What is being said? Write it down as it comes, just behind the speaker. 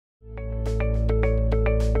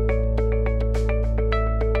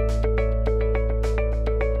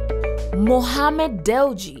Mohamed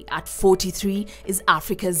Dewji, at 43, is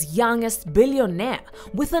Africa's youngest billionaire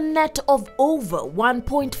with a net of over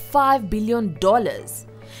 $1.5 billion.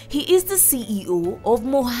 He is the CEO of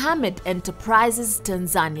Mohamed Enterprises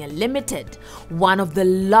Tanzania Limited, one of the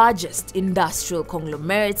largest industrial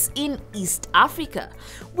conglomerates in East Africa,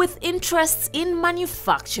 with interests in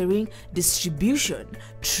manufacturing, distribution,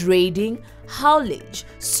 trading, haulage,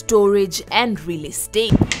 storage, and real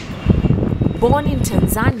estate. Born in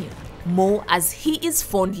Tanzania, Mo, as he is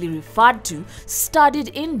fondly referred to, studied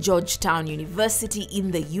in Georgetown University in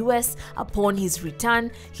the US. Upon his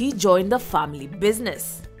return, he joined the family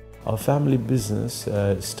business. Our family business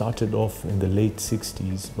started off in the late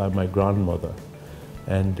 60s by my grandmother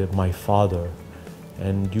and my father.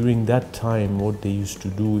 And during that time, what they used to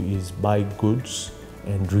do is buy goods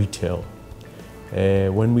and retail.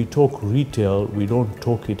 When we talk retail, we don't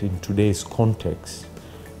talk it in today's context,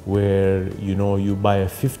 where you buy a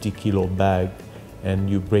 50-kilo bag and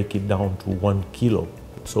you break it down to 1 kilo.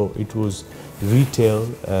 So it was retail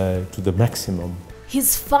to the maximum.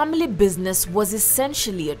 His family business was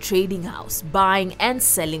essentially a trading house, buying and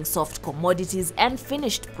selling soft commodities and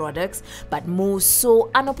finished products, but Mo saw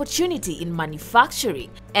an opportunity in manufacturing,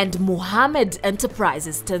 and Mohamed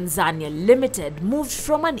Enterprises Tanzania Limited moved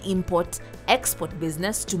from an import-export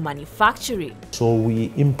business to manufacturing. So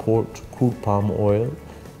we import crude palm oil,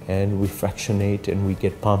 and we fractionate and we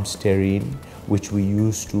get palm stearine, which we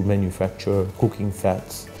use to manufacture cooking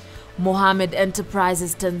fats. Mohamed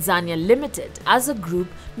Enterprises Tanzania Limited, as a group,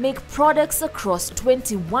 make products across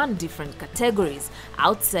 21 different categories,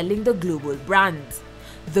 outselling the global brands.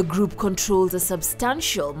 The group controls a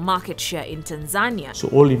substantial market share in Tanzania. So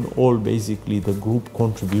all in all, basically, the group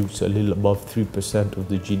contributes a little above 3% of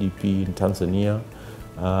the GDP in Tanzania.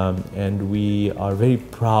 And we are very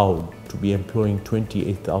proud to be employing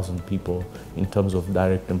 28,000 people in terms of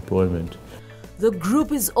direct employment. The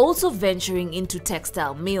group is also venturing into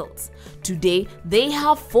textile mills. Today, they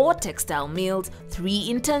have 4 textile mills, 3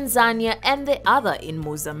 in Tanzania and the other in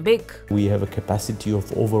Mozambique. We have a capacity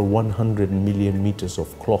of over 100 million meters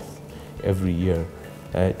of cloth every year.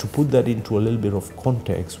 To put that into a little bit of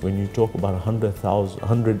context, when you talk about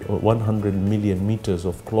 100 million meters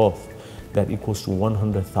of cloth, that equals to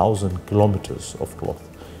 100,000 kilometers of cloth.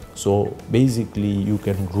 So basically, you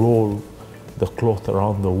can roll the cloth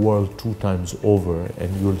around the world 2 times over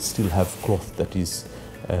and you'll still have cloth that is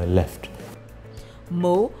left.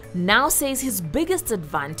 Mo now says his biggest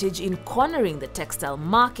advantage in cornering the textile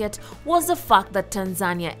market was the fact that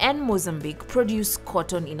Tanzania and Mozambique produce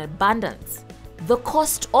cotton in abundance. The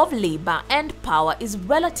cost of labor and power is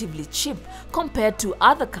relatively cheap compared to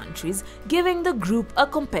other countries, giving the group a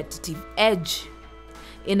competitive edge.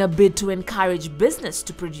 In a bid to encourage business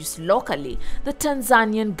to produce locally, the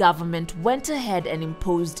Tanzanian government went ahead and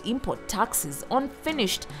imposed import taxes on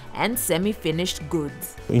finished and semi-finished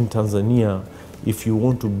goods. In Tanzania, if you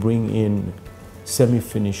want to bring in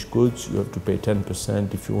semi-finished goods, you have to pay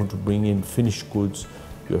 10%. If you want to bring in finished goods,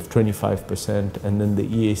 you have 25%. And then the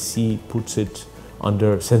EAC puts it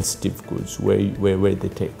under sensitive goods, where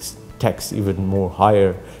they tax even more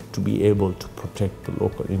higher to be able to protect the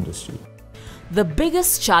local industry. The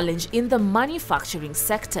biggest challenge in the manufacturing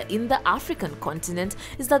sector in the African continent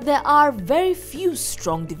is that there are very few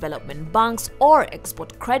strong development banks or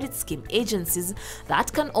export credit scheme agencies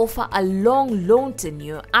that can offer a long loan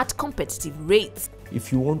tenure at competitive rates.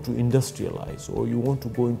 If you want to industrialize or you want to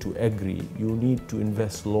go into agri, you need to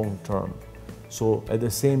invest long term. So at the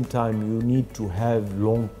same time, you need to have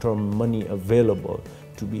long-term money available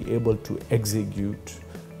to be able to execute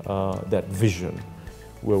that vision.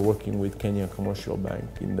 We're working with Kenya Commercial Bank.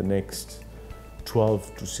 In the next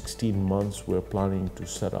 12 to 16 months, we're planning to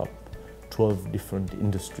set up 12 different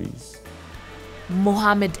industries.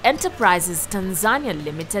 Mohamed Enterprises Tanzania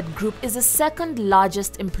Limited Group is the second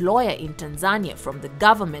largest employer in Tanzania from the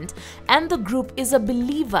government, and the group is a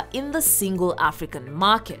believer in the single African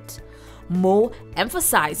market. Mo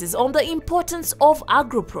emphasizes on the importance of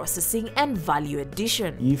agro-processing and value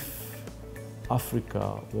addition. If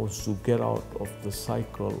Africa wants to get out of the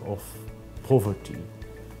cycle of poverty,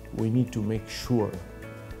 we need to make sure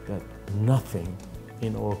that nothing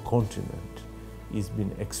in our continent is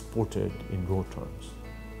being exported in raw terms.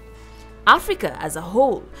 Africa as a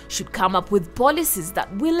whole should come up with policies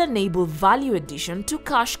that will enable value addition to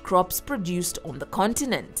cash crops produced on the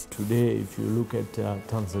continent. Today, if you look at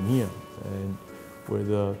Tanzania, and we're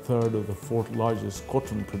the 3rd or the 4th largest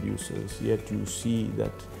cotton producers, yet you see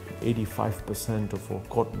that 85% of our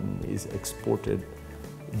cotton is exported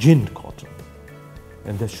ginned cotton,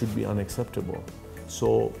 and that should be unacceptable.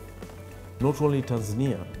 So not only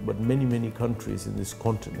Tanzania, but many countries in this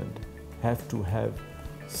continent have to have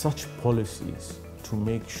such policies to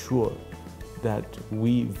make sure that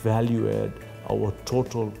we value add our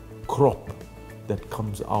total crop that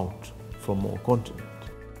comes out from our continent.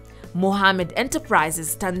 Mohammed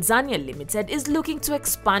Enterprises Tanzania Limited is looking to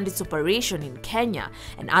expand its operation in Kenya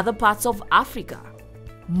and other parts of Africa.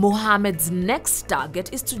 Mohammed's next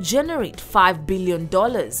target is to generate $5 billion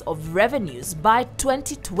of revenues by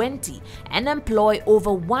 2020 and employ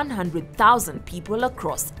over 100,000 people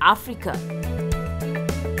across Africa.